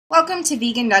Welcome to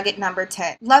Vegan Nugget number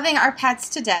 10, Loving Our Pets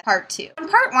to Death, Part 2. In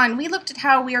Part 1, we looked at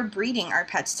how we are breeding our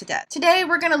pets to death. Today,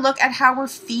 we're going to look at how we're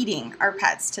feeding our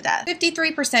pets to death.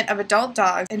 53% of adult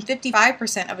dogs and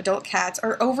 55% of adult cats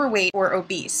are overweight or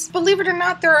obese. Believe it or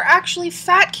not, there are actually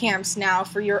fat camps now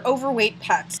for your overweight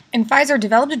pets. And Pfizer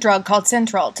developed a drug called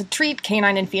Central to treat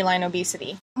canine and feline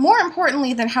obesity. More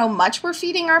importantly than how much we're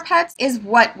feeding our pets is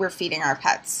what we're feeding our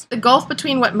pets. The gulf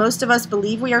between what most of us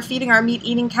believe we are feeding our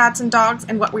meat-eating cats and dogs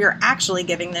and what we are actually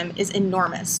giving them is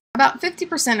enormous. About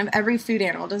 50% of every food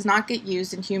animal does not get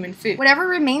used in human food. Whatever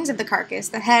remains of the carcass,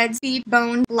 the heads, feet,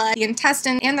 bone, blood, the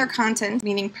intestine, and their contents,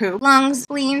 meaning poop, lungs,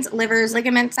 spleens, livers,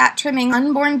 ligaments, fat trimming,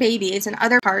 unborn babies, and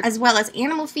other parts, as well as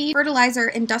animal feed, fertilizer,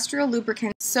 industrial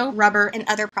lubricants, soap, rubber, and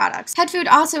other products. Pet food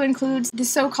also includes the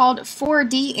so-called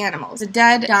 4D animals, the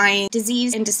dead, dying,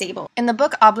 diseased, and disabled. In the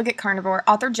book Obligate Carnivore,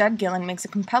 author Jed Gillen makes a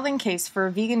compelling case for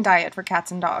a vegan diet for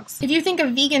cats and dogs. If you think a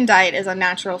vegan diet is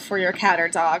unnatural for your cat or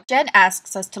dog, Jed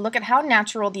asks us to look at how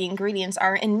natural the ingredients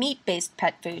are in meat-based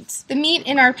pet foods. The meat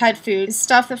in our pet food is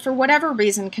stuff that for whatever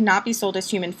reason cannot be sold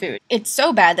as human food. It's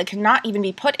so bad that it cannot even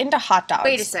be put into hot dogs.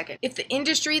 Wait a second. If the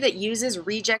industry that uses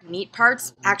reject meat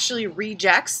parts actually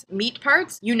rejects meat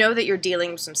parts, you know that you're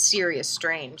dealing with some serious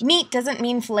strange. Meat doesn't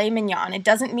mean filet mignon. It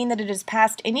doesn't mean that it has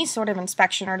passed any sort of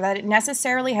inspection or that it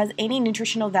necessarily has any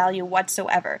nutritional value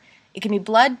whatsoever. It can be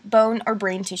blood, bone, or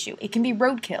brain tissue. It can be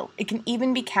roadkill. It can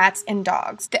even be cats and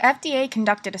dogs. The FDA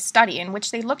conducted a study in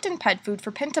which they looked in pet food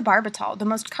for pentobarbital, the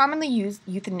most commonly used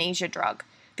euthanasia drug.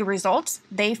 The results?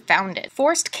 They found it.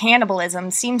 Forced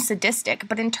cannibalism seems sadistic,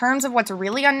 but in terms of what's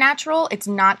really unnatural, it's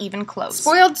not even close.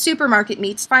 Spoiled supermarket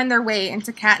meats find their way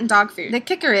into cat and dog food. The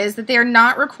kicker is that they are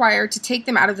not required to take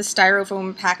them out of the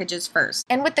styrofoam packages first.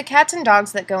 And with the cats and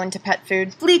dogs that go into pet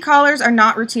food, flea collars are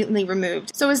not routinely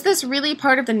removed. So is this really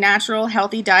part of the natural,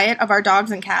 healthy diet of our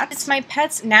dogs and cats? It's my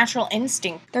pet's natural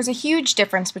instinct. There's a huge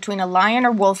difference between a lion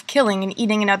or wolf killing and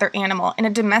eating another animal and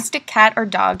a domestic cat or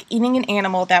dog eating an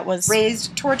animal that was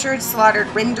raised, tortured, slaughtered,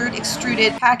 rendered,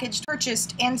 extruded, packaged,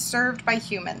 purchased, and served by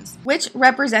humans, which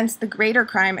represents the greater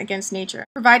crime against nature.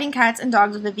 Providing cats and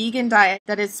dogs with a vegan diet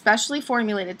that is specially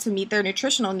formulated to meet their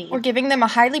nutritional needs, or giving them a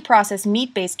highly processed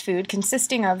meat-based food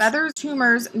consisting of feathers,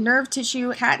 tumors, nerve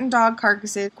tissue, cat and dog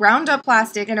carcasses, ground up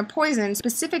plastic, and a poison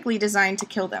specifically designed to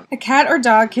kill them. A cat or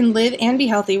dog can live and be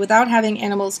healthy without having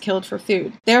animals killed for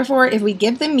food. Therefore, if we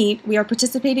give them meat, we are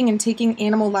participating in taking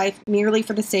animal life merely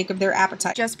for the sake of their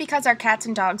appetite. Just because our cats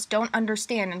and dogs don't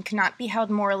understand and cannot be held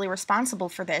morally responsible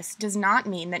for this does not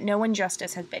mean that no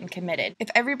injustice has been committed. If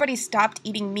everybody stopped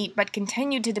eating meat but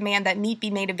continued to demand that meat be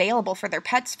made available for their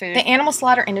pets' food, the animal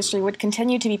slaughter industry would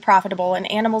continue to be profitable and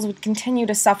animals would continue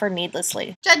to suffer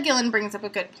needlessly. Jed Gillen brings up a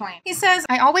good point. He says,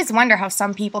 "I always wonder how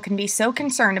some people can be so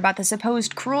concerned about the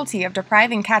supposed cruelty of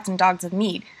depriving cats and dogs of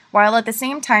meat, while at the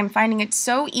same time finding it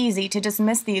so easy to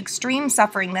dismiss the extreme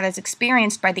suffering that is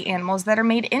experienced by the animals that are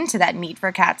made into that meat for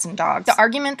cats and dogs. The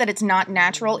argument that it's not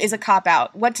natural is a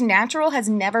cop-out. What's natural has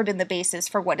never been the basis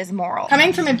for what is moral."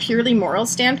 Coming from a purely moral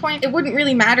standpoint, it wouldn't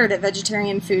really matter that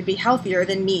vegetarian food be healthier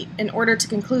than meat in order to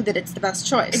conclude that it's the best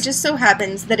choice. It just so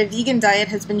happens that a vegan diet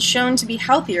has been shown to be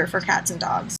healthier for cats and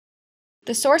dogs.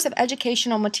 The source of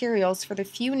educational materials for the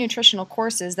few nutritional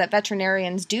courses that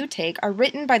veterinarians do take are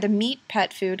written by the meat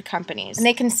pet food companies, and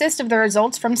they consist of the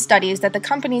results from studies that the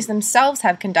companies themselves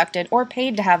have conducted or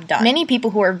paid to have done. Many people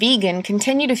who are vegan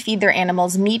continue to feed their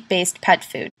animals meat-based pet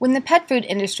food. When the pet food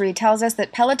industry tells us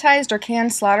that pelletized or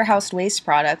canned slaughterhouse waste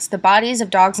products, the bodies of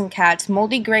dogs and cats,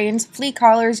 moldy grains, flea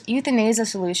collars, euthanasia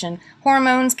solution,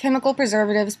 hormones, chemical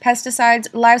preservatives, pesticides,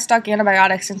 livestock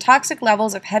antibiotics, and toxic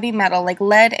levels of heavy metal like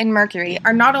lead and mercury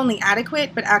are not only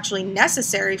adequate but actually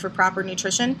necessary for proper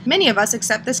nutrition, many of us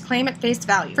accept this claim at face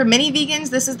value. For many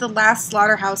vegans, this is the last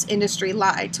slaughterhouse industry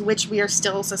lie to which we are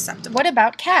still susceptible. What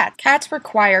about cats? Cats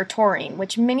require taurine,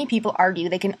 which many people argue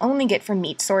they can only get from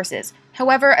meat sources.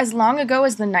 However, as long ago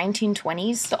as the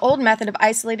 1920s, the old method of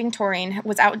isolating taurine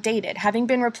was outdated, having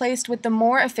been replaced with the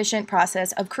more efficient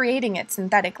process of creating it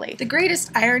synthetically. The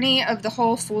greatest irony of the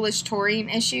whole foolish taurine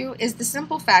issue is the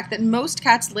simple fact that most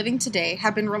cats living today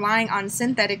have been relying on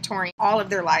synthetic taurine all of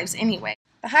their lives anyway.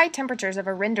 The high temperatures of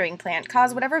a rendering plant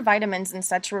cause whatever vitamins and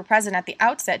such were present at the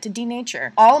outset to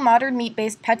denature. All modern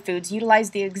meat-based pet foods utilize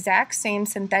the exact same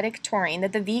synthetic taurine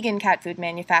that the vegan cat food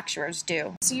manufacturers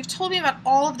do. So you've told me about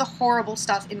all of the horrible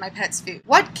stuff in my pet's food.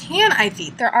 What can I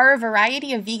feed? There are a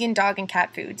variety of vegan dog and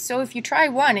cat foods, so if you try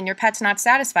one and your pet's not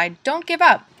satisfied, don't give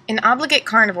up. In Obligate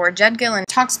Carnivore, Jed Gillen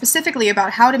talks specifically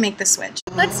about how to make the switch.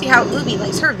 Let's see how Ubi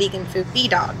likes her vegan food,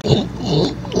 B-Dog.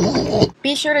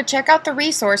 Be sure to check out the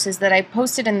resources that I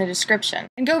posted in the description,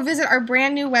 and go visit our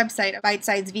brand new website at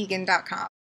BiteSizeVegan.org.